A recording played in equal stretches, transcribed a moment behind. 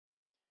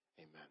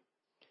Amen.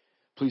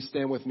 Please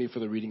stand with me for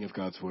the reading of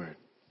God's word.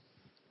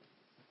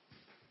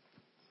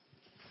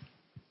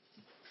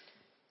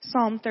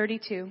 Psalm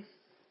 32.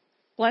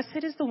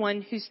 Blessed is the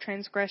one whose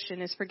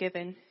transgression is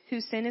forgiven,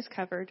 whose sin is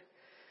covered.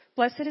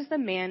 Blessed is the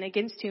man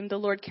against whom the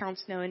Lord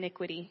counts no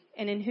iniquity,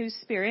 and in whose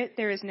spirit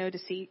there is no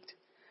deceit.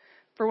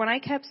 For when I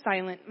kept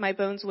silent, my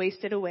bones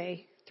wasted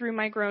away, through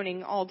my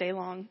groaning all day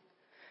long.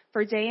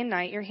 For day and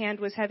night your hand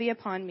was heavy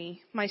upon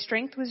me. My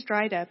strength was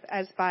dried up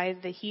as by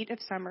the heat of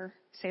summer.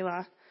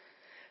 Selah.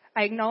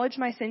 I acknowledged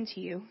my sin to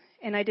you,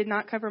 and I did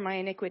not cover my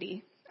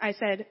iniquity. I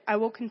said, I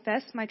will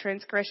confess my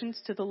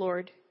transgressions to the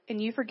Lord,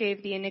 and you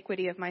forgave the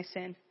iniquity of my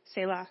sin.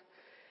 Selah.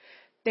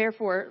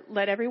 Therefore,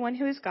 let everyone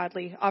who is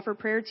godly offer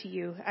prayer to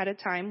you at a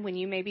time when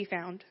you may be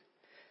found.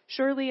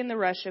 Surely in the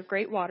rush of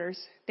great waters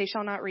they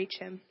shall not reach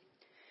him.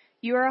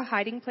 You are a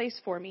hiding place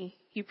for me.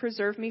 You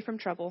preserve me from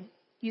trouble.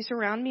 You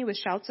surround me with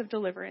shouts of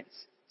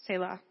deliverance.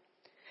 Selah.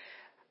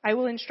 I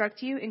will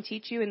instruct you and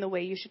teach you in the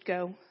way you should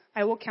go.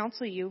 I will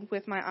counsel you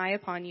with my eye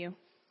upon you.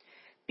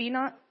 Be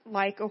not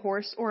like a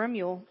horse or a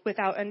mule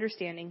without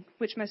understanding,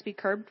 which must be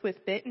curbed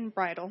with bit and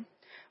bridle,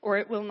 or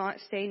it will not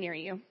stay near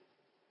you.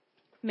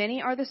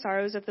 Many are the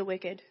sorrows of the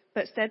wicked,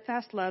 but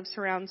steadfast love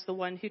surrounds the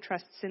one who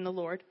trusts in the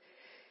Lord.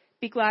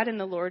 Be glad in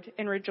the Lord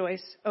and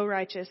rejoice, O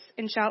righteous,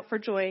 and shout for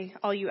joy,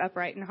 all you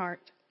upright in heart.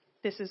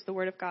 This is the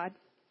word of God.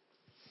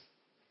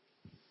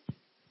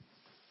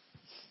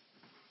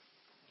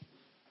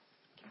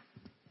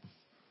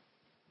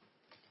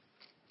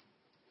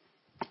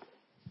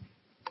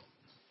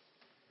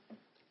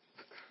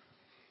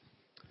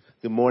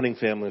 Good morning,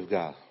 family of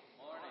God.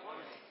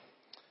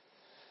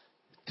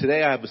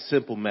 Today I have a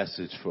simple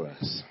message for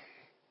us.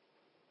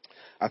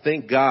 I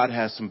think God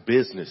has some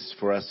business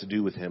for us to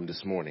do with him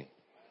this morning.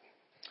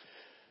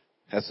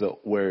 That's the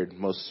word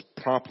most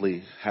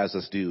promptly has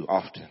us do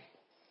often.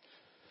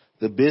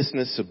 The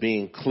business of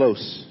being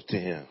close to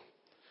him.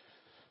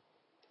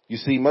 You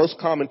see, most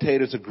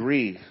commentators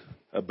agree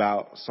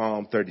about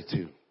Psalm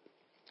 32.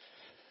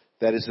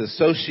 That is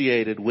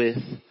associated with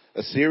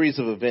a series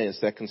of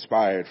events that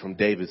conspired from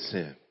David's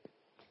sin.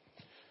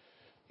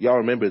 Y'all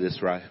remember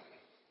this, right?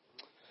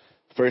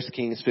 1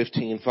 Kings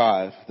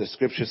 15:5, the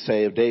scriptures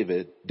say of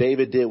David,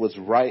 David did what's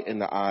right in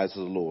the eyes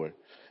of the Lord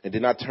and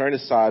did not turn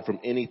aside from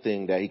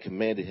anything that he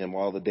commanded him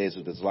all the days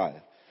of his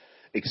life,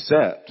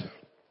 except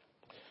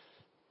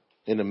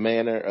in the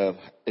matter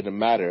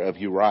of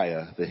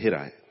Uriah the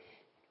Hittite.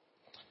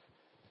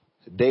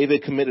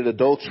 David committed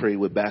adultery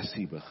with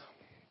Bathsheba,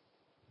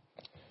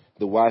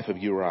 the wife of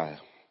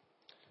Uriah.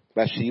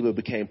 Bathsheba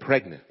became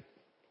pregnant.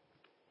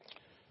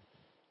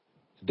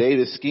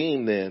 David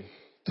schemed then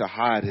to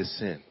hide his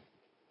sin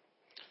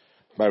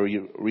by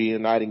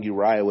reuniting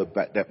Uriah with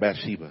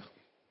Bathsheba.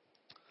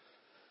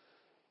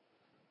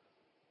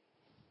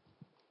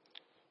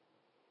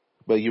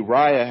 But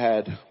Uriah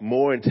had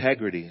more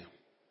integrity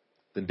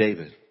than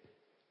David.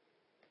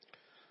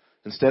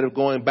 Instead of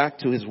going back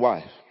to his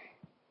wife,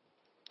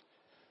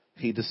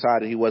 he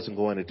decided he wasn't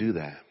going to do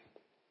that.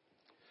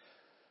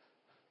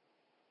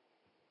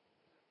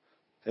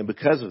 And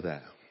because of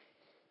that,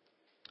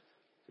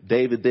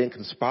 David then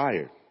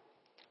conspired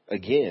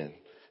again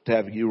to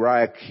have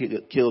Uriah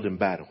killed in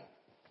battle.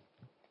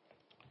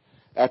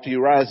 After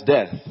Uriah's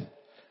death,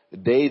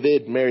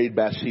 David married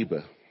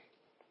Bathsheba.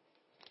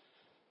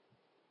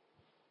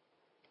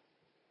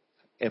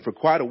 And for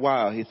quite a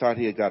while, he thought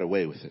he had got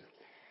away with it.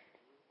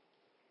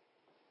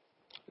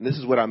 And this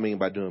is what I mean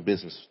by doing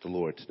business with the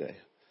Lord today.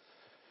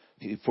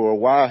 For a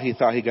while, he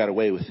thought he got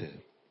away with it.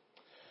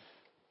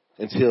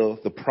 Until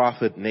the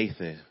prophet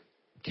Nathan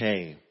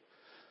came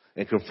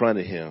and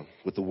confronted him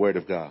with the word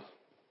of God.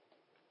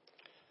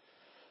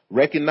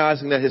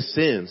 Recognizing that his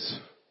sins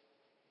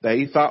that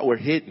he thought were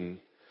hidden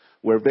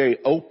were very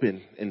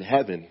open in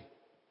heaven,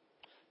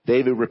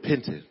 David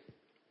repented.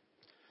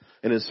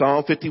 And in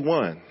Psalm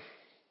 51,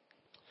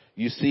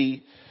 you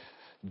see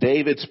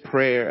David's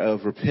prayer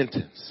of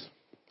repentance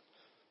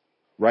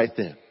right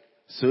then.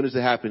 As soon as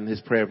it happened,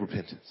 his prayer of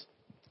repentance.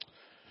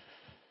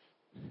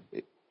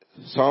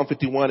 Psalm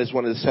 51 is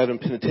one of the 7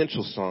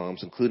 penitential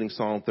psalms, including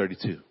Psalm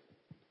 32.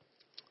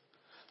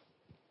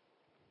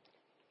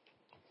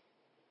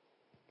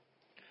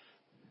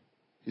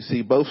 You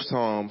see, both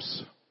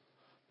psalms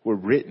were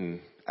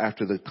written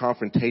after the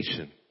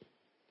confrontation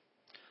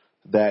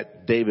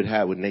that David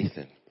had with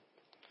Nathan.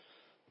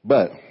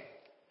 But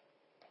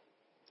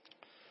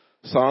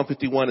Psalm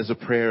 51 is a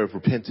prayer of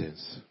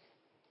repentance.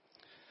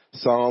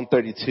 Psalm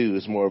 32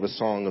 is more of a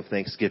song of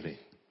thanksgiving.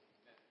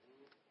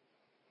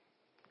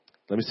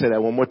 Let me say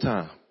that one more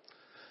time.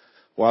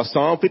 While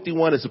Psalm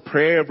 51 is a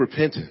prayer of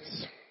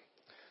repentance,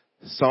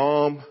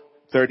 Psalm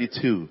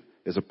 32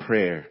 is a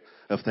prayer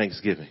of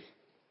thanksgiving.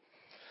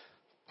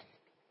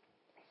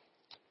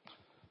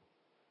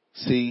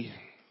 See,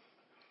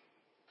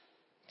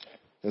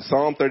 in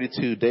Psalm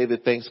 32,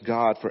 David thanks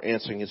God for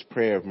answering his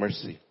prayer of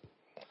mercy.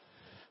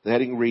 The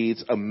heading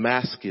reads, A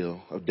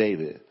Maskil of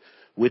David,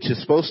 which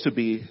is supposed to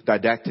be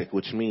didactic,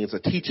 which means a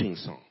teaching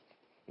song.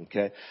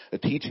 Okay? A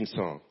teaching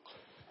song.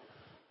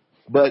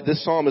 But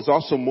this psalm is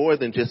also more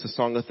than just a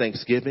song of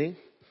thanksgiving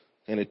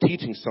and a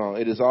teaching song.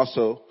 It is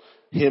also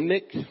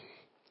hymnic.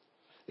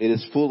 It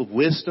is full of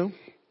wisdom,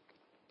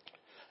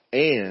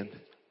 and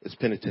it's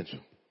penitential.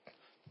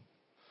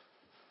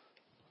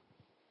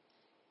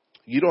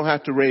 You don't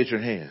have to raise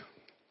your hand.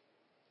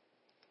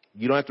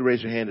 You don't have to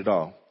raise your hand at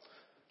all.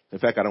 In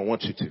fact, I don't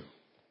want you to,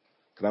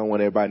 because I don't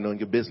want everybody knowing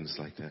your business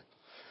like that,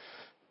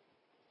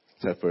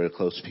 except for a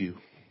close few.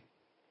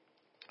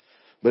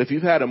 But if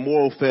you've had a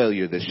moral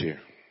failure this year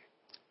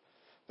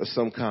of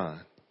some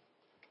kind,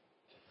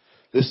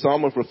 this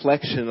psalm of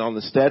reflection on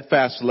the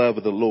steadfast love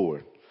of the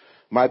Lord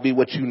might be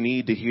what you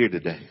need to hear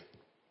today.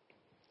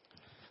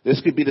 This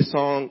could be the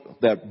song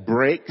that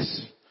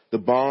breaks the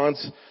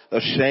bonds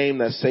of shame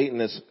that Satan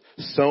has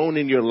sown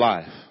in your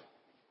life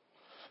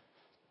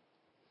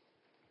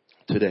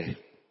today.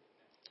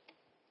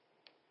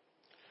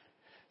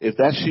 If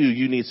that's you,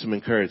 you need some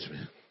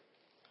encouragement.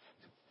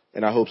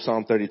 And I hope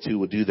Psalm 32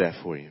 will do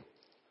that for you.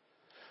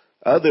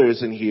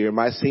 Others in here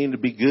might seem to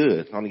be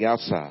good on the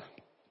outside.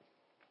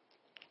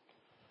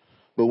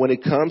 But when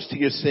it comes to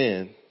your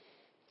sin,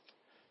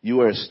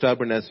 you are as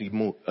stubborn as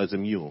a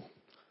mule.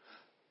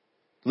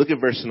 Look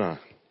at verse 9.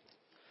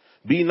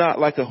 Be not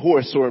like a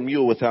horse or a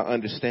mule without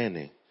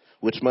understanding,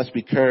 which must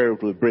be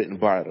curbed with bit and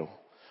bridle,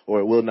 or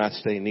it will not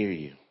stay near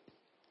you.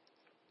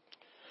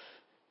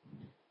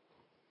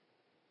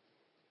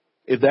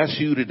 If that's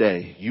you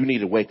today, you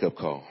need a wake-up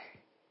call.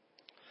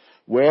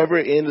 Wherever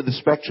end of the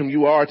spectrum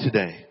you are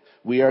today,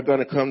 we are going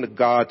to come to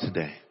God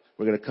today.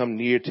 We're going to come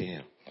near to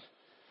Him.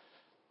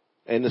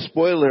 And the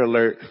spoiler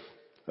alert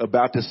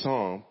about this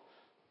psalm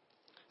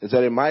is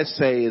that it might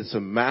say it's a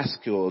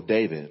masculine of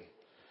David,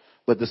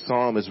 but the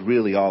psalm is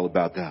really all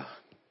about God.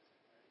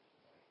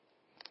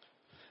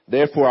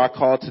 Therefore, I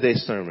call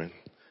today's sermon,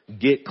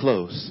 Get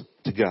Close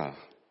to God.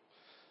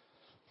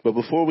 But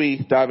before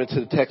we dive into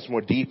the text more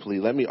deeply,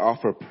 let me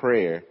offer a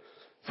prayer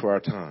for our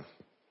time.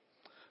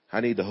 I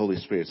need the Holy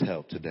Spirit's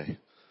help today.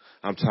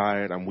 I'm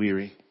tired, I'm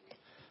weary,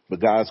 but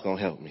God's going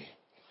to help me.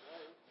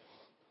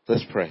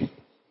 Let's pray.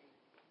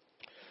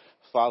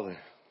 Father,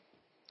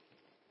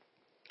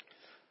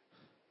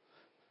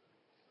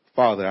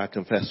 I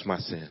confess my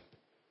sin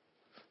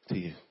to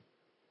you.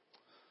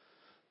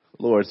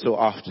 Lord, so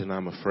often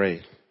I'm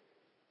afraid.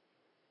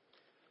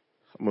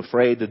 I'm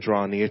afraid to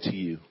draw near to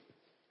you.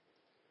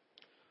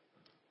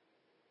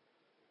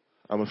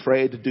 I'm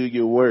afraid to do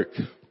your work.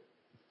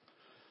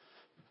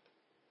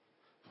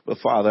 But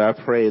Father, I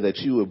pray that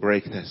you would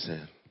break that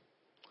sin.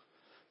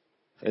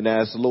 And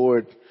as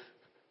Lord,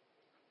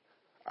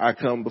 I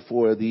come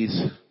before these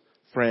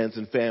friends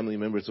and family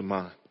members of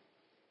mine,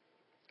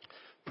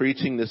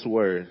 preaching this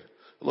word,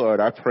 Lord,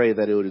 I pray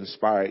that it would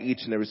inspire each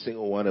and every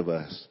single one of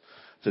us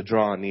to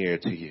draw near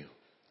to you.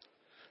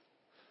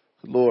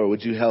 Lord,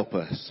 would you help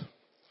us?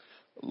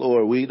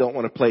 Lord, we don't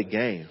want to play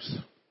games.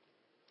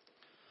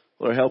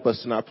 Lord, help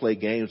us to not play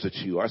games with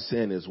you. Our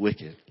sin is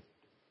wicked.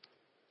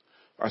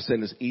 Our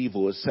sin is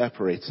evil. It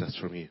separates us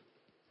from you.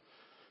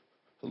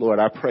 Lord,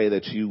 I pray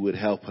that you would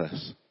help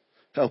us.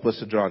 Help us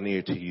to draw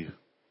near to you.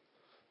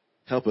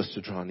 Help us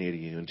to draw near to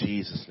you. In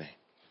Jesus' name,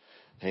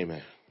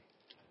 amen.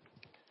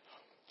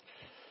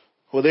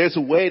 Well, there's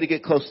a way to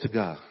get close to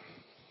God.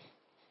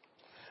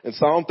 In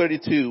Psalm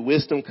 32,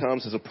 wisdom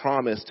comes as a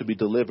promise to be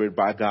delivered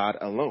by God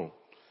alone.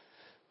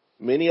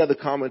 Many other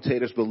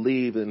commentators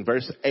believe in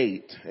verse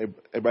 8.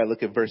 Everybody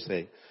look at verse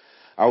 8.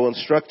 I will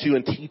instruct you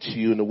and teach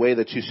you in the way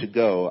that you should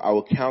go. I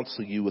will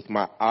counsel you with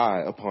my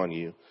eye upon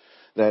you.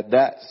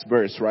 That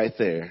verse right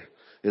there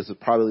is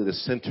probably the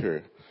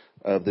center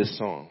of this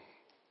song.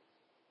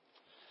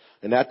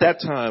 And at that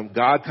time,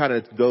 God kind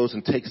of goes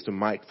and takes the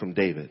mic from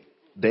David.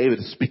 David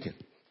is speaking.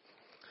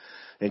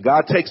 And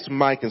God takes the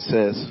mic and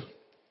says,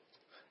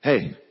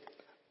 hey,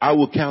 I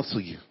will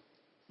counsel you.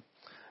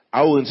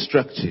 I will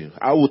instruct you.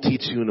 I will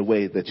teach you in the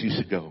way that you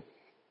should go.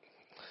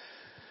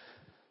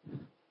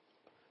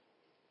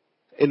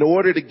 In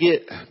order to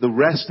get the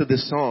rest of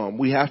this psalm,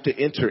 we have to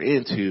enter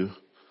into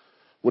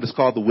what is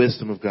called the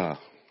wisdom of God.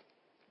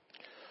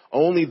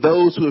 Only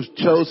those who have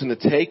chosen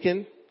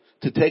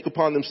to take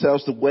upon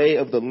themselves the way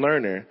of the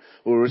learner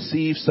will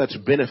receive such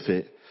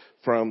benefit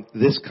from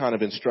this kind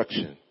of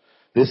instruction,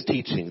 this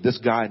teaching, this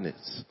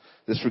guidance,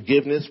 this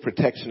forgiveness,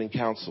 protection, and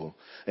counsel.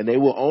 And they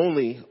will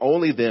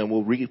only them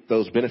will reap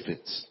those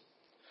benefits.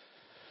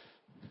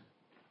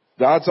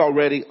 God's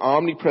already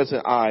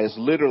omnipresent eye is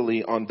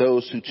literally on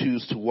those who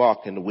choose to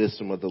walk in the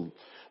wisdom of the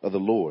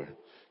Lord,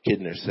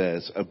 Kidner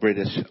says, a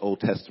British Old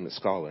Testament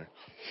scholar,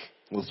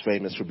 was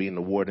famous for being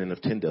the warden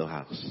of Tyndale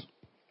House.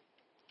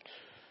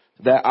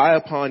 That eye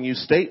upon you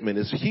statement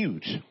is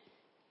huge.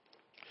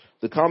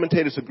 The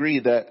commentators agree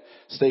that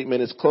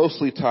statement is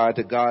closely tied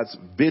to God's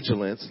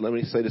vigilance. Let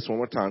me say this one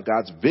more time.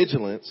 God's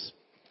vigilance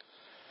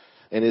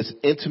and his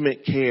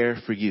intimate care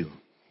for you.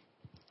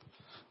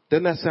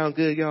 Doesn't that sound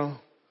good, y'all?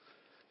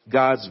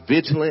 God's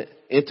vigilant,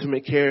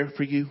 intimate care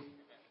for you.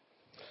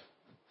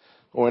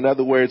 Or in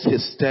other words,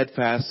 his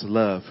steadfast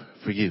love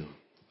for you.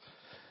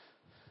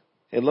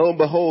 And lo and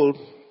behold,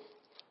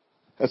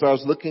 As I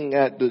was looking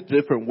at the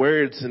different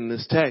words in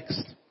this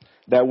text,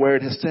 that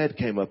word "hesed"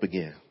 came up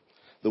again.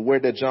 The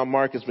word that John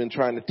Mark has been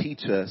trying to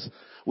teach us,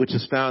 which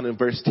is found in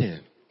verse 10.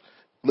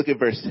 Look at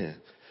verse 10.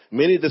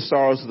 Many of the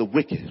sorrows of the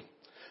wicked,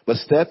 but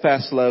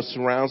steadfast love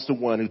surrounds the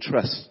one who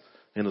trusts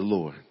in the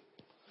Lord.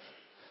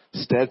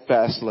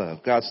 Steadfast love,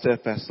 God's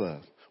steadfast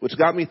love. Which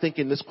got me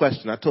thinking this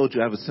question. I told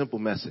you I have a simple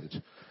message.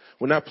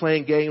 We're not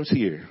playing games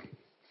here.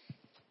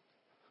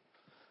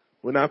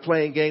 We're not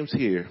playing games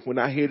here. We're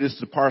not here just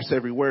to parse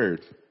every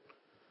word.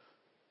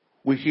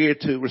 We're here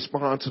to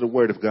respond to the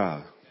word of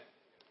God.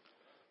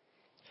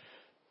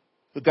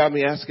 It got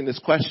me asking this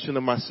question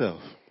of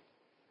myself.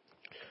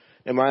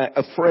 Am I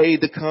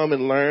afraid to come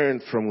and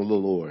learn from the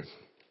Lord?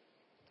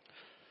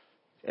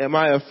 Am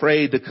I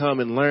afraid to come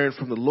and learn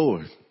from the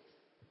Lord?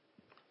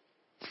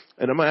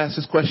 And I'm going to ask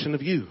this question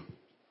of you.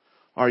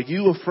 Are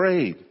you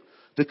afraid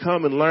to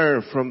come and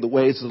learn from the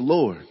ways of the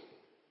Lord?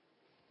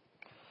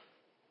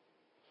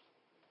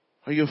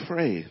 Are you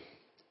afraid?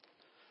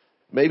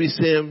 Maybe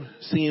sin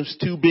seems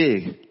too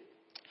big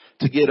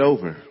to get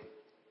over.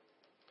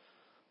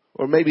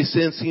 Or maybe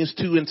sin seems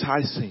too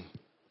enticing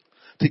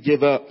to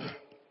give up.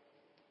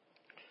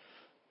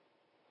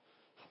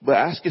 But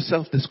ask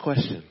yourself this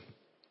question.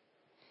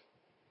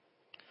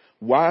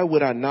 Why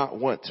would I not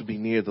want to be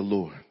near the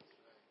Lord?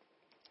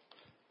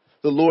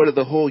 The Lord of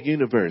the whole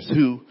universe,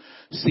 who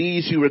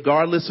sees you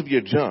regardless of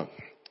your junk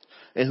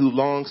and who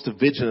longs to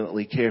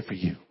vigilantly care for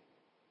you.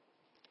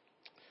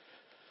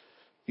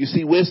 You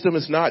see, wisdom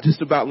is not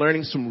just about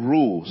learning some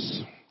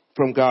rules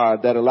from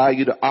God that allow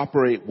you to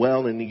operate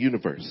well in the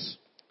universe.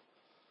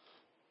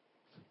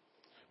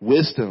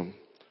 Wisdom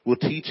will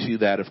teach you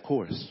that, of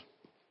course.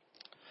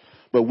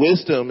 But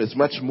wisdom is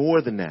much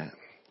more than that.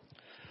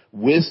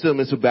 Wisdom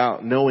is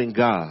about knowing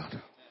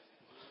God.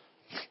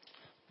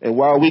 And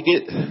while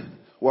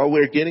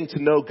we're getting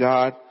to know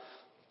God,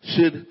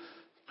 should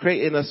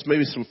create in us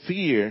maybe some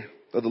fear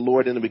of the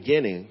Lord in the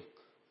beginning,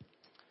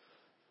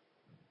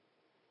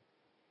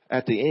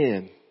 at the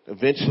end,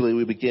 eventually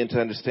we begin to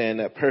understand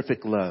that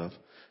perfect love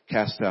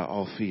casts out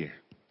all fear.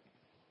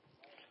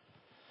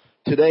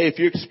 Today, if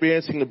you're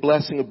experiencing the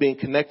blessing of being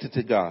connected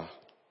to God,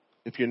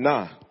 if you're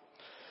not,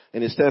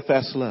 and His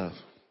steadfast love,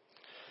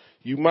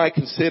 you might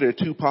consider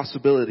two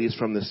possibilities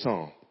from this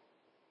song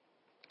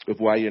of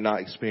why you're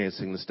not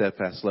experiencing the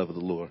steadfast love of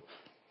the Lord.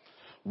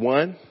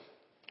 One,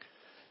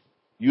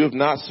 you have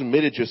not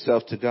submitted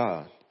yourself to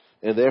God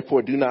and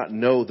therefore do not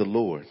know the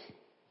Lord.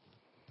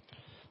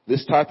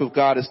 This type of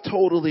God is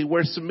totally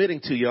worth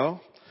submitting to,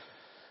 y'all.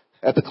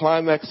 At the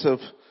climax of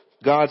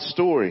God's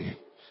story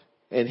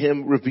and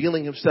Him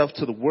revealing Himself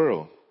to the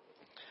world,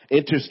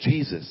 enters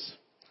Jesus,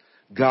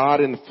 God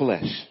in the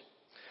flesh.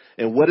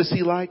 And what is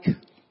He like?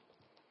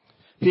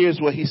 Here's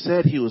what He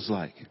said He was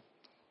like.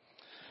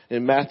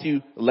 In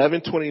Matthew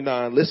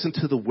 11:29, listen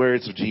to the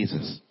words of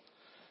Jesus.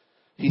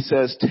 He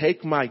says,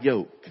 "Take my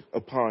yoke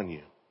upon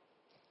you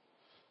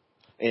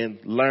and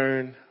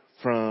learn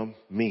from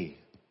me."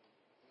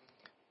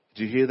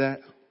 Did you hear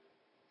that?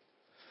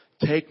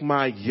 Take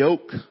my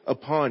yoke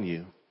upon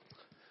you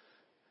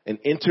and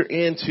enter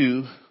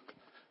into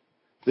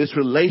this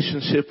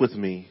relationship with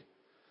me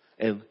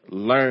and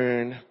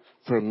learn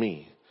from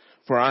me.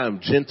 For I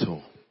am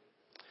gentle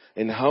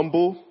and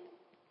humble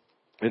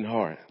in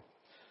heart,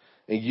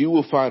 and you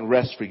will find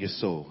rest for your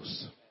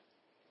souls.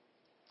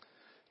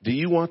 Do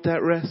you want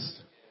that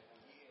rest?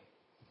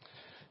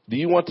 Do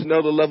you want to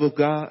know the love of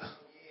God?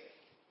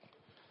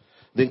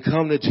 Then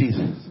come to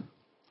Jesus.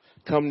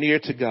 Come near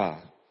to God.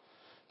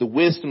 The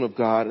wisdom of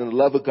God and the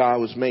love of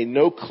God was made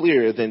no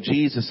clearer than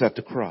Jesus at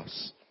the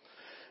cross.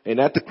 And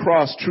at the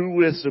cross, true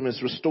wisdom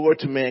is restored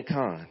to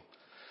mankind.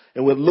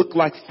 And what looked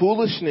like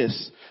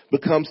foolishness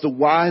becomes the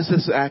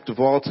wisest act of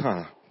all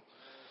time.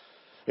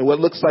 And what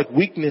looks like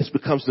weakness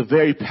becomes the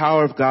very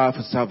power of God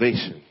for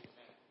salvation.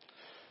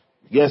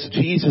 Yes,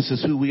 Jesus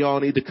is who we all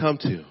need to come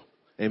to.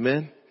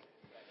 Amen?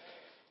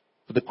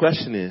 But the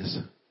question is,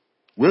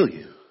 will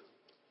you?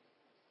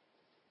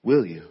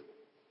 Will you?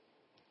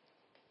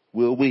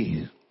 Will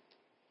we?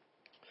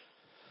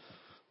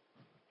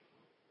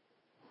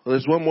 Well,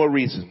 there's one more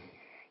reason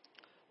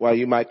why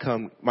you might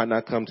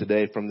not come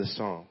today from this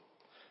song.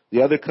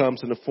 The other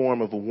comes in the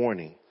form of a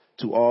warning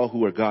to all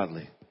who are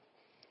godly.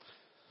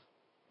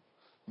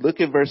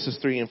 Look at verses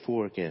 3 and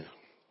 4 again.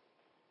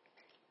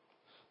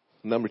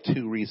 Number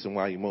 2 reason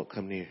why you won't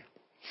come near.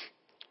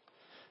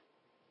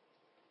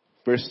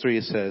 Verse 3,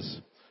 it says,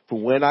 "For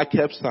when I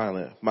kept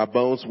silent, my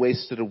bones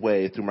wasted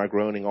away through my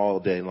groaning all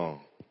day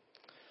long.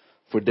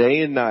 For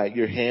day and night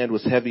your hand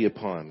was heavy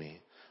upon me.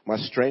 My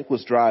strength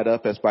was dried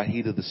up as by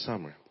heat of the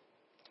summer."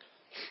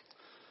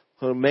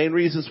 One of the main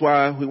reasons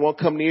why we won't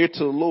come near to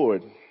the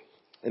Lord,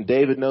 and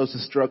David knows the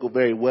struggle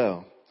very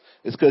well,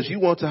 is because you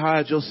want to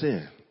hide your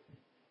sin.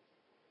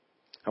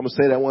 I'm going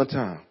to say that one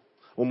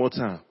more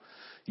time.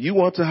 You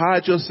want to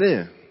hide your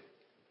sin.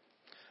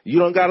 You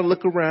don't got to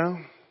look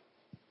around.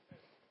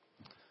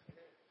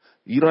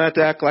 You don't have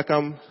to act like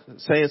I'm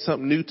saying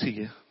something new to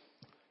you.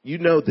 You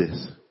know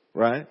this,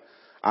 right?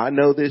 I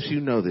know this, you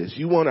know this.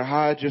 You want to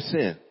hide your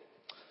sin.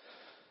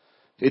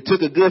 It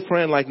took a good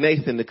friend like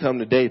Nathan to come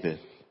to David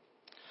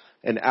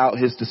and out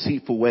his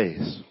deceitful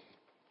ways.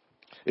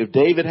 If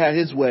David had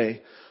his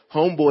way,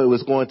 homeboy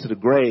was going to the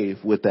grave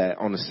with that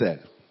on the set.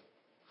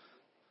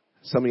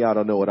 Some of y'all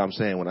don't know what I'm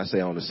saying when I say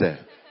on the set.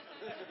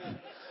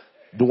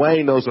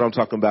 Dwayne knows what I'm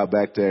talking about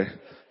back there.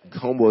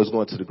 Homeboy is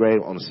going to the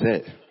grave on the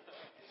set.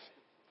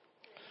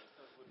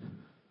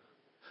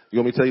 You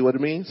want me to tell you what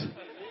it means?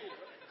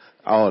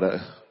 Dwayne,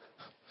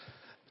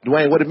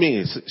 what it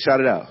means? Shout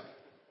it out.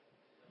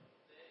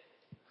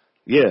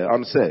 Yeah,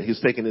 on the set. He was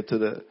taking it to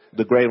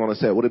the grave on the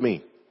set. What it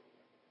mean?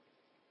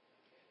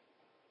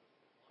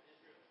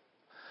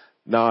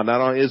 No,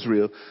 not on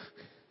Israel.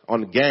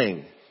 On the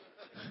gang.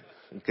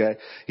 Okay?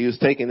 He was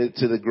taking it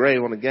to the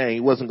grave on the gang. He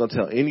wasn't going to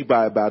tell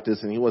anybody about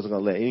this, and he wasn't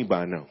going to let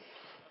anybody know.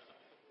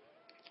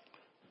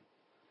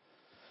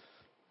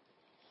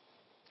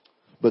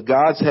 But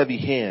God's heavy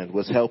hand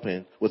was a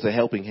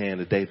helping hand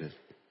to David.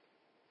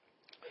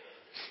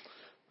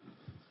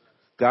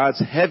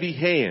 God's heavy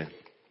hand.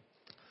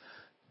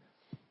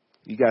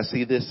 You guys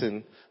see this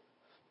in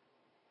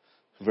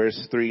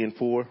verse 3 and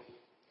 4?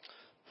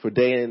 For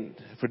day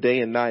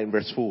and night in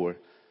verse 4,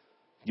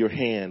 your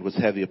hand was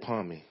heavy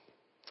upon me.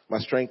 My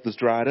strength was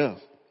dried up.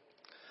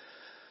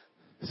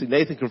 See,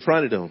 Nathan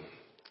confronted him.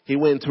 He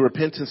went into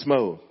repentance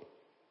mode.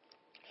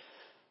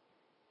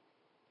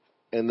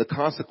 And the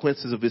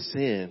consequences of his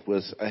sin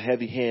was a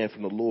heavy hand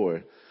from the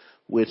Lord,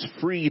 which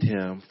freed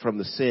him from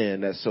the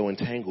sin that so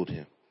entangled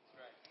him.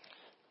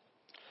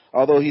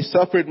 Although he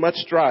suffered much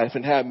strife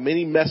and had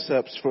many mess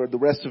ups for the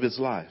rest of his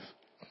life,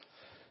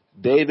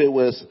 David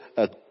was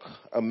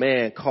a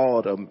man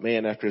called a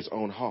man after his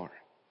own heart.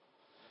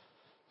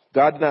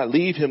 God did not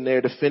leave him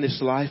there to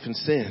finish life in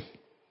sin.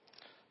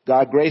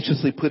 God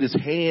graciously put his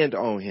hand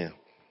on him.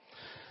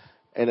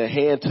 And the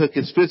hand took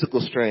his physical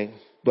strength,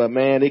 but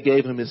man, it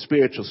gave him his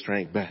spiritual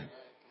strength back.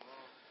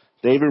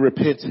 David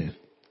repented.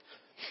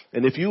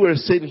 And if you are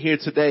sitting here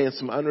today in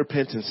some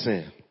unrepentant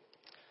sin,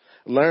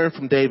 learn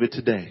from David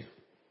today.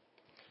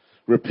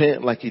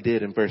 Repent like he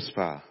did in verse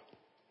 5.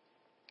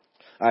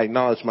 I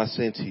acknowledge my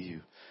sin to you,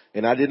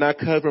 and I did not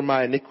cover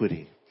my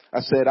iniquity.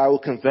 I said, I will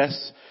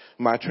confess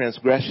my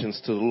transgressions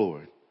to the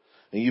Lord,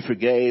 and you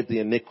forgave the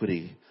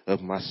iniquity of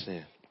my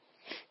sin.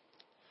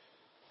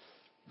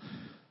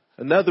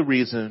 Another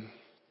reason,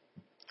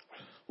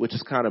 which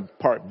is kind of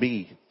part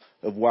B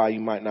of why you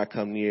might not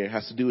come near,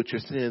 has to do with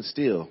your sin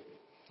still.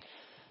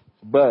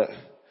 But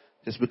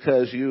it's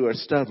because you are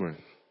stubborn,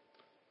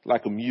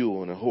 like a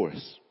mule and a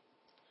horse.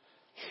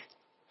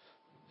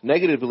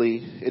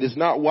 Negatively, it is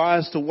not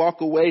wise to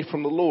walk away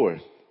from the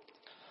Lord,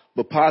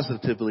 but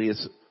positively,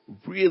 it's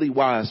really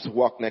wise to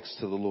walk next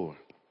to the Lord.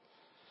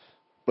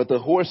 But the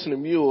horse and the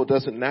mule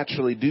doesn't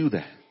naturally do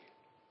that.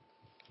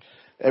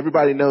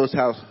 Everybody knows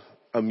how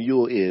a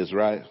mule is,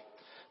 right?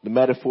 The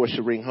metaphor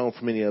should ring home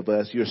for many of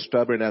us. You're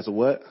stubborn as a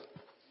what?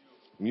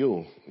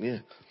 Mule. Yeah.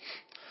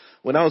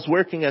 When I was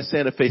working at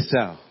Santa Fe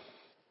South,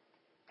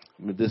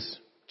 this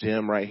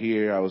gym right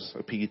here, I was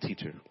a PE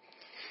teacher.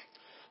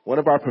 One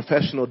of our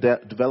professional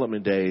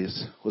development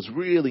days was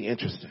really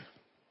interesting.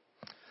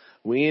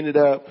 We ended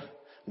up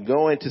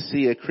going to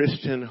see a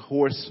Christian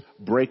horse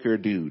breaker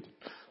dude.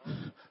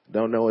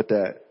 Don't know what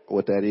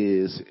that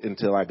is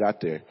until I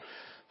got there.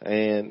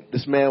 And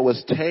this man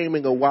was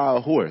taming a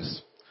wild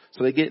horse.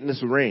 So they get in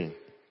this ring.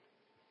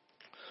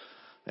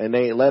 And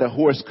they let a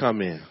horse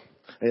come in.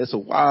 And it's a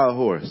wild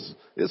horse.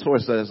 This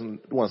horse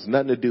wants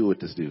nothing to do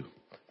with this dude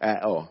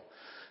at all.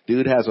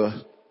 Dude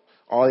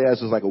all he has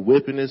is like a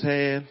whip in his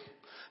hand.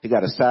 He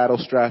got a saddle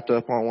strapped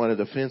up on one of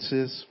the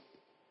fences.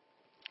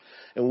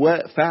 And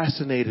what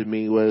fascinated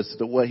me was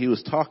what he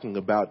was talking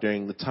about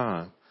during the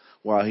time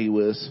while he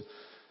was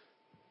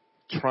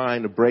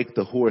trying to break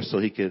the horse so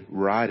he could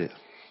ride it.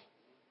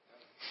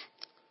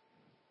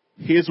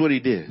 Here's what he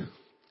did.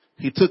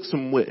 He took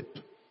some whip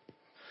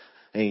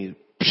and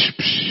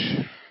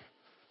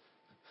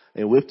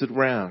and whipped it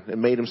around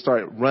and made him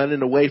start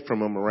running away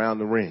from him around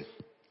the ring.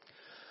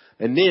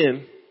 And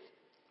then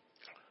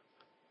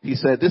he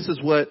said, this is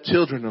what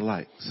children are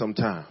like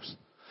sometimes.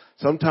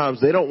 Sometimes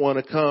they don't want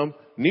to come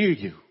near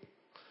you.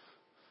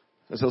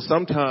 And so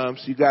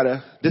sometimes you got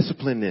to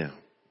discipline them.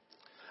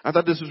 I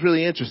thought this was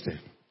really interesting.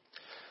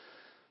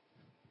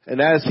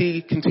 And as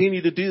he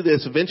continued to do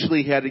this,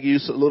 eventually he had to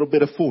use a little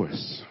bit of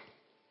force.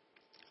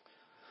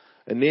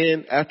 And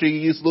then after he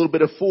used a little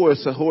bit of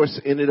force, the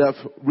horse ended up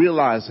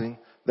realizing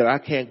that I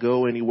can't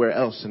go anywhere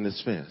else in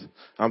this fence.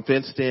 I'm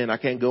fenced in. I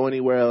can't go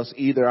anywhere else.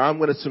 Either I'm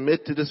going to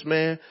submit to this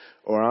man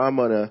or I'm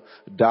going to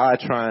die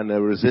trying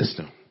to resist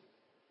him.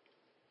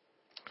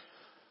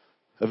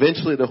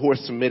 Eventually the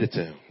horse submitted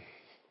to him.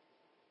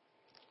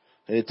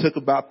 And it took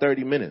about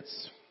 30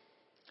 minutes.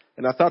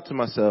 And I thought to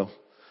myself,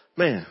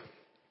 man,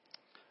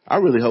 I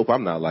really hope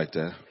I'm not like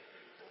that.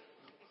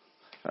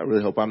 I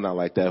really hope I'm not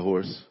like that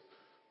horse,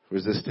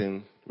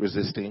 resisting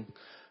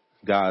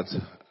God's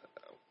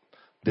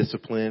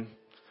discipline.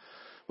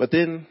 But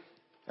then,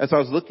 as I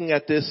was looking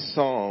at this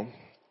psalm,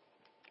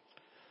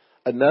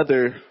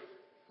 another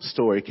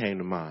story came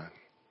to mind.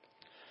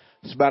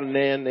 It's about a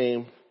man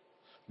named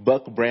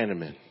Buck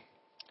Brannaman,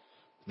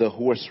 the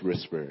horse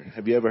whisperer.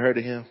 Have you ever heard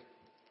of him?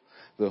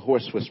 The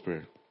horse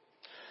whisperer.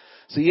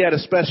 So he had a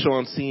special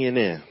on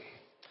CNN.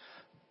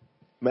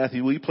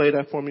 Matthew, will you play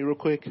that for me real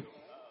quick?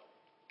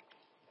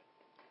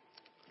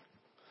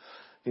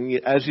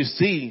 And as you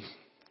see,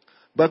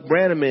 Buck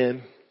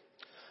Brannaman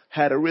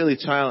had a really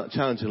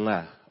challenging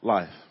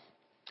life.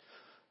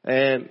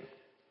 And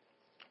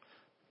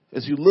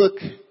as you look,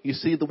 you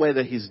see the way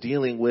that he's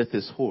dealing with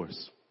his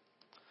horse.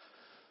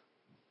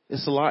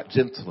 It's a lot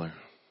gentler.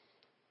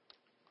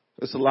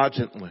 It's a lot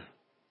gentler.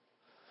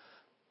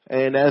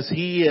 And as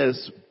he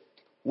is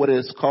what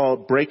is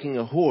called breaking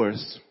a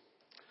horse,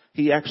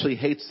 he actually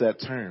hates that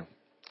term.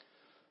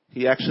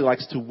 He actually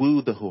likes to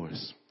woo the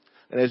horse.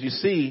 And as you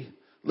see,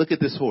 look at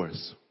this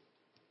horse.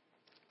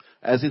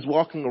 As he's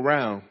walking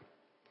around,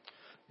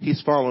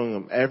 he's following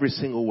him every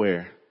single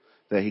where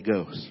that he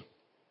goes.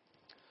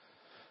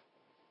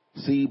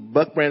 See,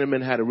 Buck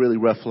Brannaman had a really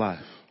rough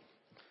life.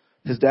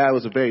 His dad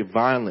was a very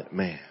violent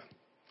man.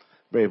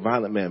 Very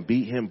violent man.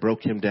 Beat him,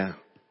 broke him down.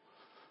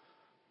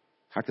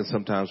 I can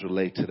sometimes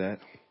relate to that.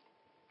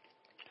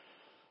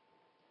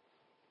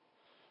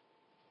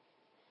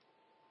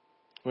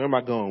 Where am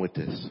I going with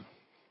this?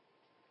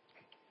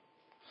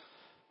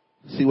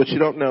 See, what you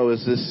don't know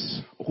is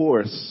this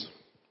horse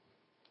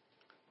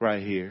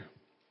right here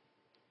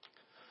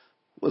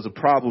was a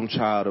problem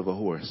child of a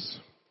horse.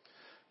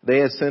 They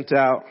had sent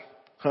out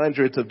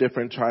hundreds of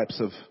different types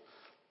of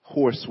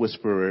horse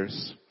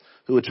whisperers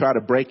who would try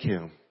to break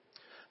him.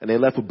 And they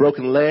left with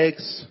broken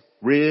legs,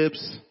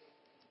 ribs,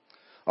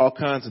 all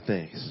kinds of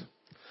things.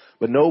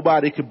 But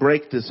nobody could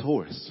break this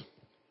horse.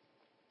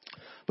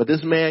 But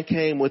this man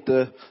came with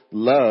the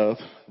love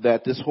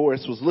that this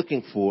horse was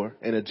looking for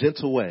in a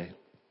gentle way.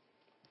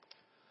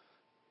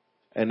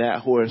 And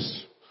that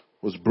horse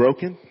was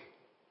broken.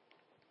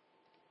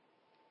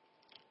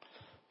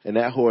 And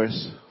that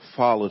horse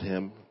followed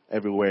him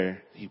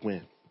everywhere he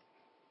went.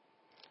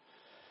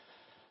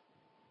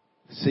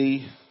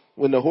 See,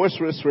 when the horse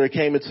whisperer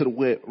came into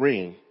the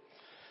ring,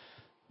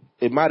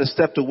 it might have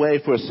stepped away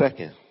for a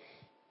second.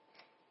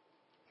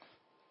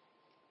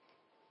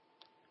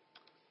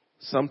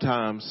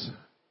 Sometimes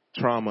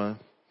trauma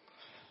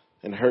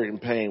and hurt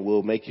and pain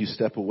will make you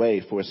step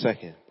away for a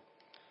second.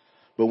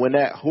 But when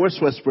that horse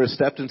whisperer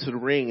stepped into the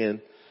ring and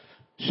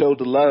showed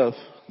the love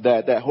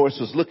that that horse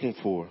was looking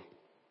for,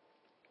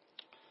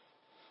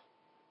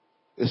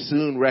 it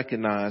soon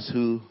recognized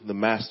who the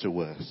master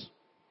was.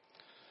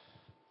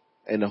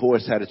 And the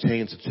horse had to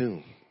change the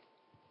tune.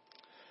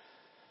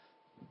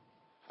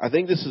 I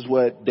think this is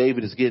what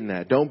David is getting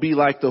at. Don't be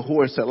like the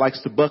horse that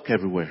likes to buck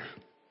everywhere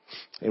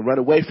and run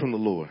away from the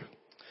Lord.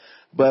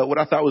 But what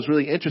I thought was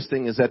really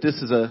interesting is that this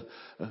is a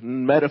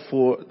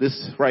metaphor.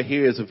 This right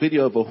here is a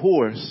video of a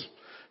horse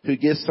who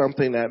gets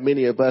something that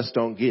many of us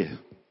don't get.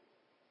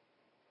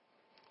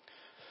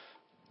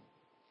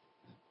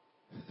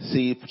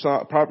 See,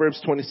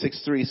 Proverbs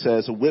 26:3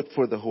 says, a whip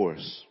for the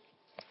horse,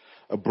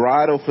 a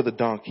bridle for the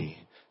donkey,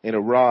 and a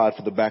rod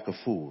for the back of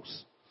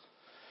fools.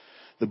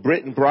 The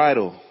bit and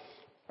bridle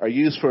are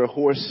used for a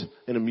horse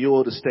and a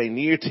mule to stay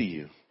near to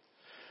you.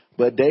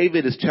 But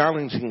David is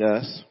challenging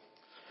us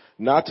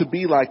not to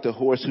be like the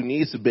horse who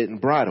needs the bit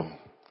and bridle,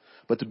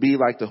 but to be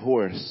like the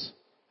horse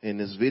in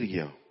this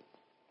video.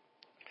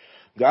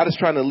 God is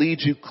trying to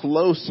lead you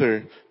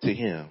closer to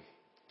him.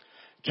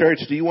 Church,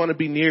 do you want to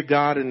be near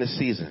God in this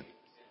season?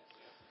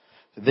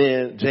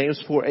 Then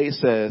James 4:8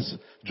 says,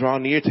 draw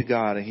near to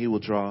God and he will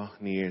draw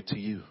near to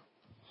you.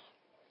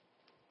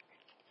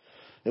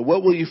 And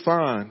what will you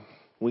find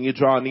when you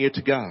draw near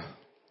to God?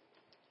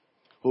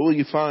 What will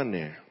you find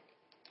there?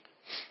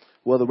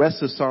 Well, the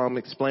rest of the psalm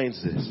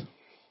explains this.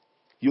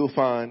 You will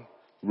find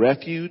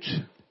refuge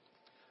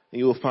and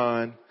you will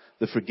find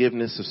the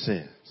forgiveness of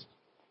sins.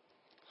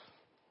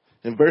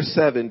 In verse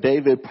 7,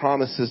 David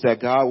promises that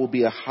God will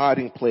be a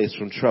hiding place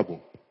from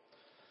trouble.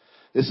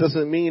 This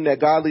doesn't mean that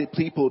godly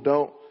people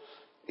don't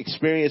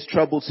experience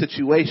troubled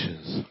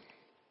situations.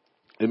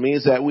 It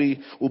means that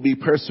we will be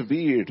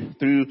persevered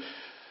through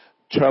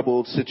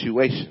troubled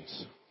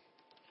situations.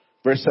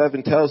 Verse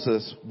 7 tells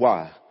us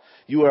why.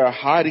 You are a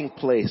hiding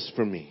place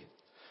for me.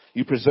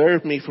 You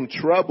preserve me from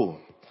trouble.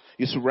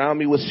 You surround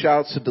me with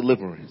shouts of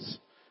deliverance.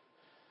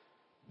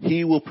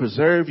 He will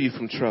preserve you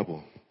from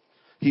trouble.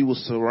 He will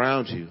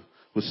surround you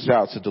with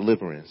shouts of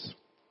deliverance.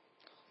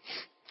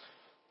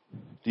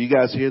 Do you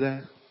guys hear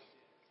that?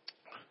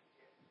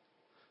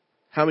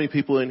 How many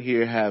people in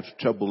here have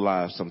troubled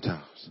lives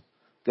sometimes?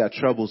 Got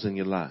troubles in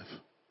your life?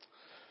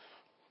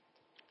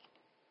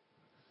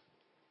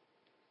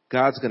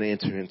 God's going to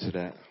enter into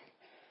that.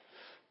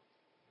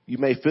 You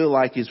may feel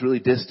like he's really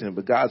distant,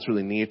 but God's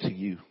really near to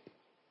you.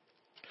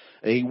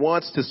 And he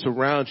wants to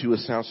surround you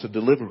with sounds of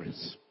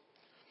deliverance.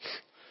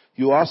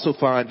 You also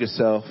find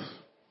yourself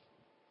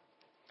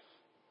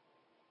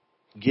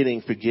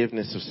getting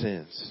forgiveness of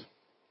sins.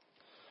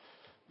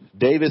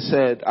 David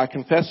said, I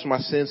confess my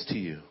sins to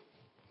you.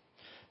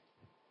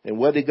 And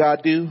what did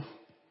God do?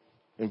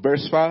 In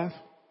verse 5,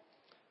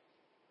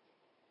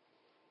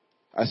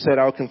 I said,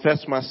 I'll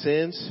confess my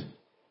sins,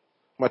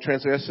 my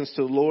transgressions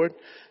to the Lord,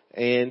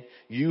 and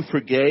you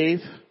forgave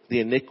the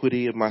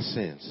iniquity of my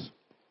sins.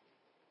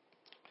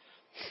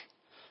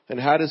 And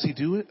how does he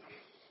do it?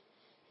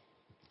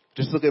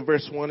 Just look at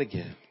verse 1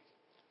 again.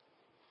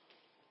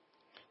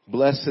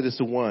 Blessed is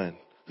the one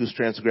whose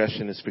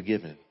transgression is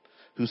forgiven,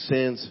 whose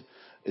sins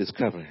is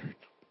covered.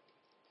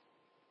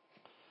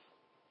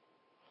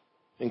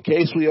 In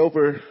case we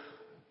overthink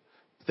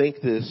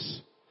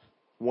this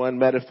one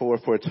metaphor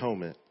for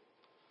atonement,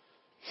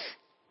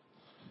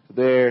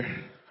 there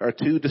are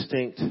two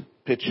distinct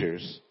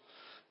pictures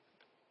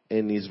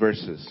in these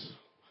verses,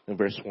 in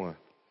verse 1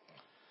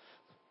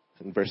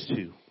 and verse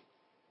 2.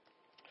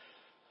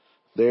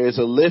 There is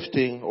a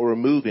lifting or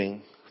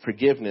removing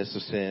forgiveness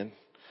of sin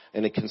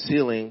and a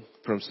concealing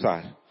from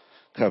sight,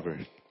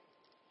 covered.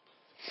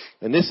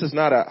 And this is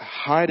not a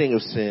hiding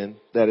of sin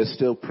that is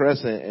still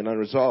present and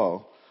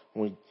unresolved.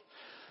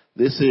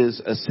 This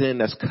is a sin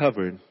that's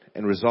covered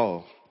and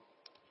resolved.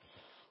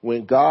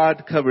 When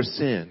God covers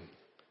sin,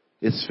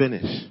 it's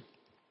finished.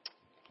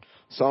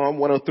 Psalm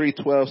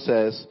 103:12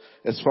 says,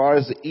 as far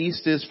as the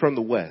east is from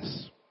the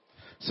west,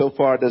 so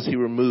far does he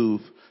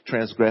remove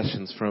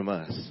transgressions from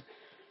us.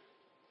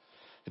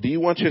 Do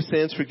you want your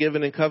sins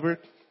forgiven and covered?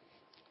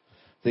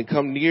 Then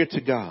come near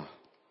to God,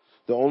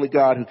 the only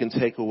God who can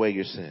take away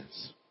your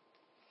sins.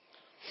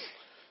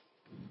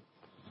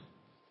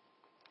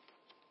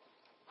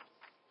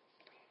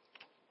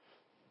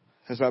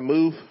 As I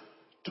move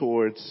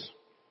towards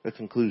a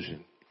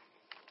conclusion,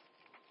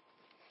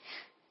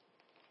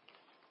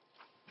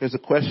 there's a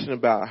question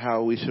about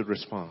how we should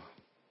respond.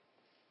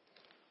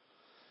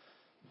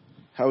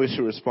 How we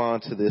should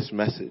respond to this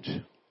message.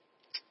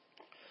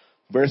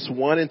 Verse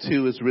 1 and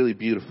 2 is really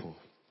beautiful.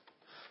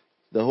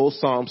 The whole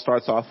psalm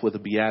starts off with a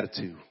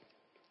beatitude,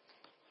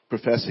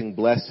 professing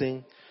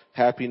blessing,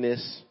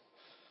 happiness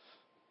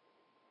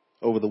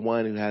over the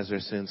one who has their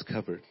sins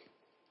covered.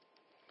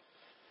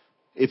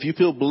 If you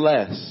feel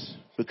blessed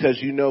because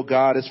you know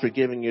God has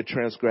forgiven your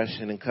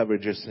transgression and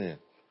covered your sin,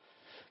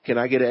 can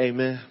I get an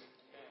amen?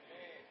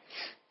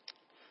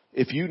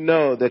 If you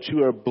know that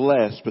you are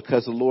blessed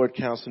because the Lord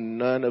counts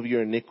none of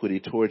your iniquity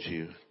towards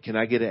you, can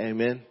I get an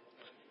amen?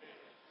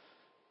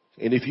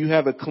 And if you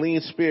have a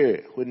clean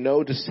spirit with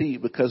no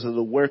deceit because of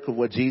the work of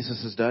what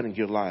Jesus has done in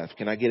your life,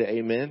 can I get an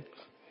amen?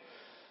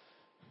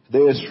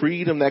 There is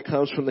freedom that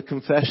comes from the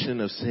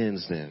confession of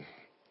sins then,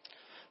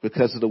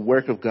 because of the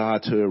work of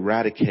God to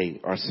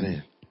eradicate our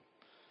sin.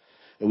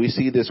 And we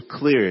see this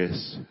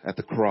clearest at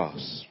the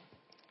cross.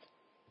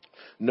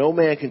 No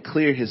man can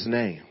clear his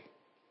name.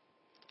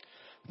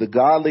 The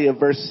godly of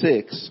verse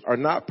 6 are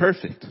not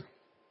perfect,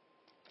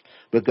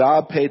 but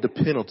God paid the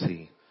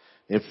penalty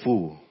in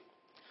full.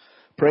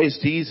 Praise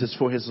Jesus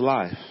for his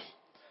life,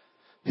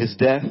 his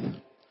death,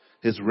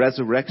 his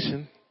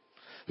resurrection,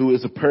 who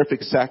is a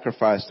perfect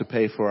sacrifice to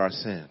pay for our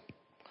sin.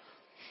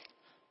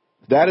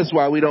 That is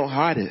why we don't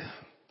hide it.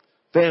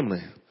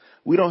 Family,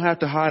 we don't have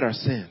to hide our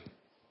sin.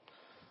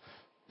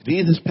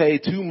 Jesus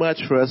paid too much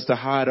for us to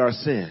hide our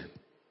sin.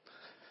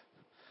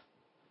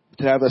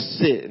 To have us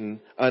sit in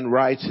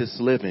unrighteous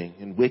living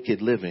and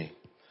wicked living.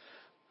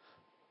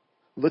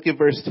 Look at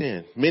verse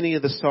 10. Many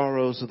of the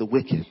sorrows of the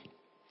wicked.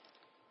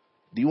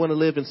 Do you want to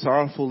live in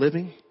sorrowful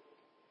living?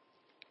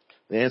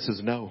 The answer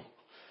is no.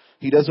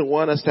 He doesn't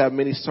want us to have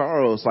many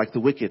sorrows like the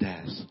wicked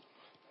has.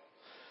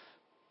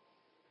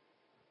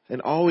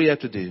 And all we have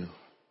to do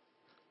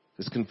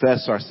is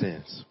confess our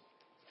sins.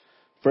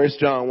 1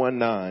 John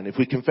 1:9. If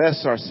we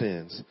confess our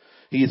sins,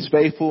 he is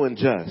faithful and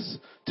just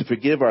to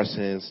forgive our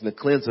sins and to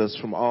cleanse us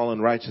from all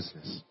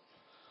unrighteousness.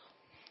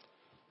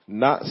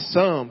 Not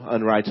some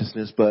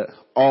unrighteousness, but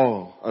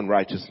all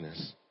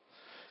unrighteousness.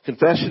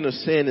 Confession of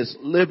sin is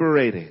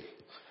liberating.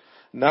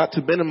 Not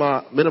to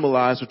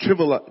minimalize or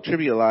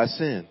trivialize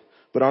sin,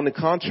 but on the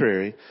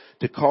contrary,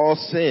 to call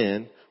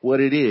sin what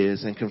it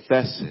is and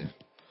confess it.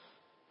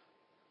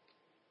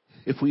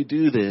 If we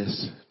do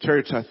this,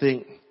 church, I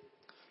think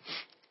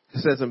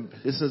this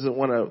isn't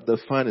one of the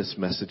funnest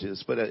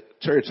messages, but at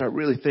church, I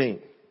really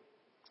think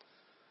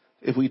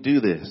if we do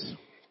this,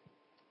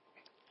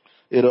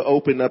 it'll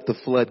open up the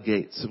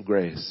floodgates of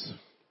grace.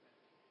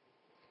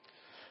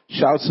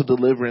 Shouts of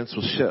deliverance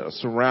will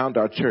surround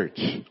our church,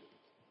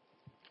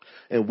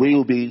 and we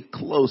will be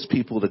close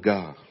people to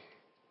God.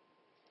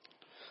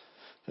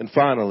 And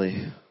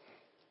finally,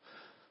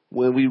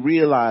 when we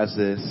realize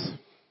this,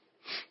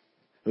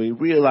 we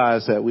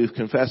realize that we've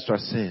confessed our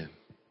sin,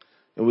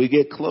 and we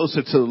get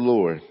closer to the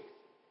Lord.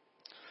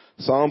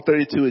 Psalm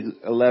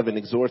 32:11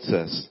 exhorts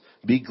us,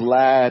 be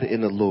glad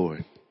in the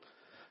Lord,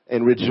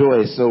 and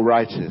rejoice, O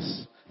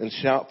righteous, and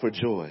shout for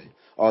joy,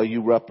 all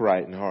you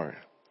upright in heart.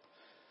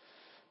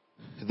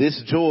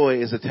 This joy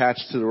is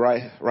attached to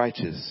the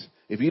righteous.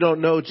 If you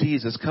don't know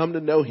Jesus, come to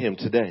know him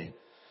today.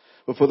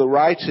 But for the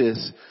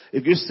righteous,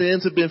 if your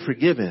sins have been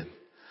forgiven,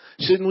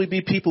 shouldn't we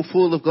be people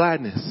full of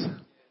gladness?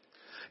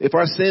 If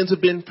our sins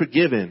have been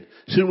forgiven,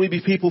 shouldn't we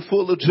be people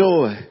full of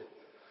joy?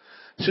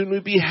 Shouldn't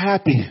we be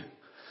happy?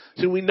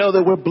 Shouldn't we know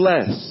that we're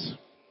blessed?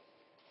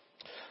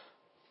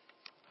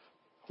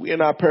 We are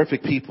not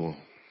perfect people.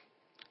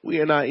 We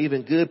are not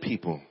even good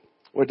people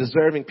or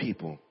deserving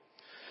people,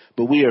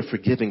 but we are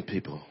forgiving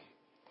people.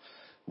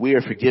 We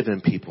are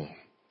forgiven people.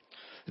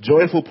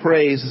 Joyful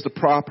praise is the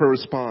proper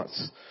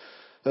response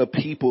of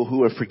people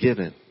who are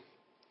forgiven.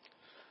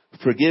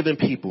 Forgiven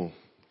people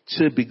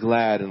should be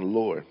glad in the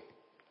Lord.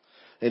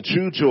 And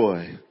true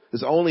joy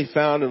is only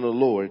found in the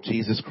Lord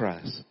Jesus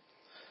Christ.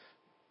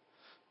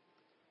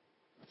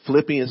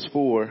 Philippians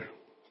 4,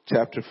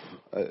 chapter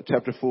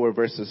 4,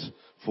 verses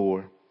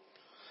 4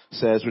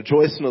 says,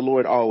 rejoice in the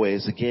Lord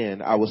always.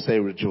 Again, I will say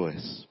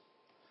rejoice.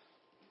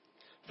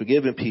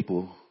 Forgiven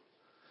people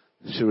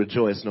should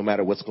rejoice no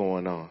matter what's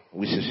going on.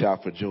 We should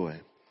shout for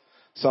joy.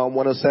 Psalm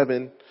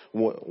 107,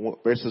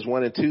 verses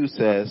 1 and 2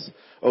 says,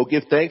 oh,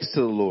 give thanks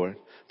to the Lord,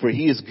 for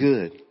he is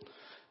good,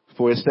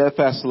 for his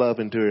steadfast love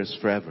endures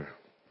forever.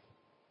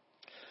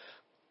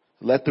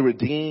 Let the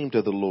redeemed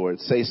of the Lord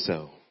say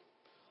so,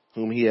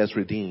 whom he has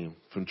redeemed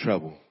from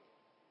trouble.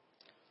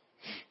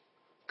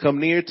 Come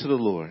near to the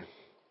Lord,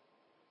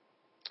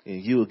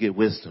 and you will get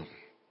wisdom.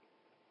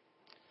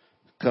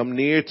 Come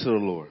near to the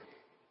Lord,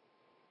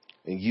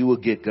 and you will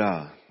get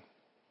God.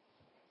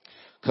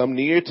 Come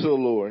near to the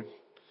Lord,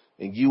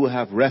 and you will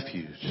have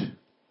refuge.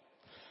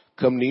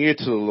 Come near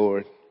to the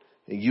Lord,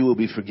 and you will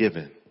be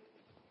forgiven.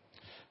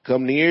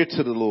 Come near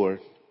to the Lord,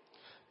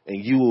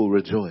 and you will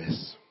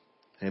rejoice.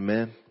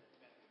 Amen.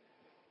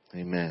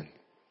 Amen.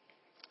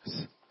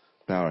 Let's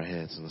bow our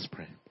heads and let's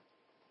pray.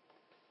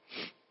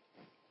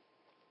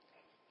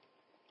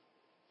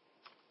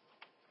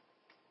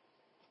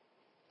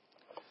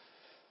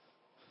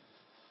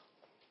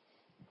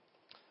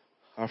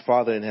 Our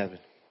Father in heaven,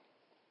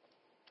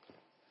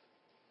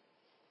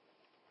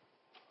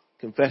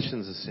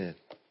 confessions of sin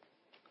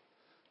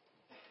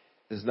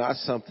is not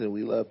something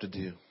we love to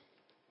do.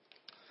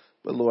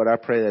 But Lord, I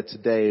pray that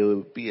today it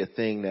would be a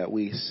thing that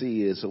we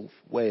see as a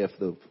way of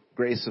the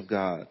grace of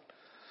God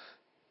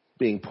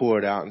being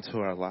poured out into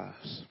our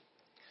lives.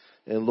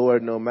 And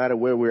Lord, no matter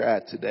where we're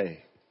at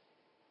today,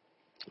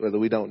 whether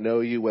we don't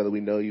know you, whether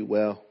we know you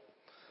well,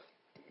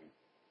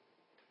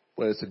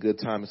 whether it's a good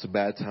time, it's a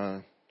bad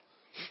time,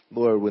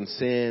 Lord, when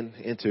sin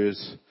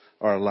enters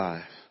our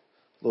life,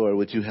 Lord,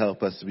 would you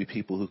help us to be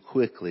people who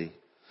quickly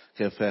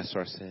confess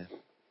our sin?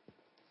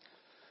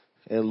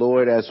 And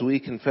Lord, as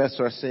we confess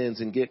our sins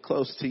and get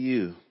close to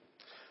you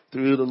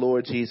through the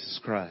Lord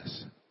Jesus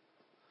Christ,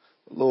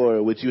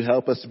 Lord, would you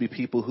help us to be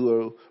people who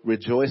are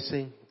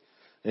rejoicing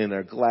and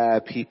are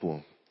glad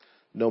people,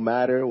 no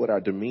matter what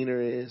our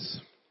demeanor is,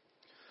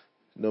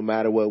 no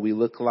matter what we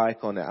look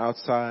like on the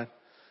outside.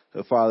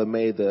 But Father,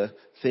 may the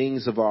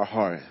things of our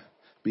heart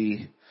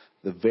be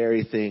the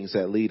very things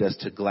that lead us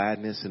to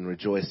gladness and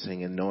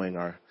rejoicing and knowing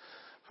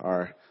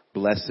our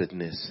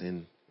blessedness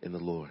in the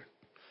Lord.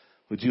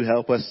 Would you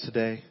help us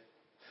today?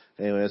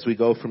 And as we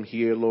go from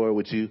here, Lord,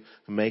 would you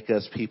make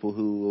us people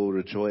who will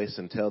rejoice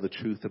and tell the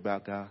truth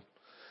about God?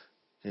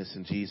 And it's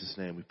in Jesus'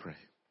 name we pray.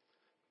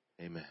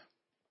 Amen.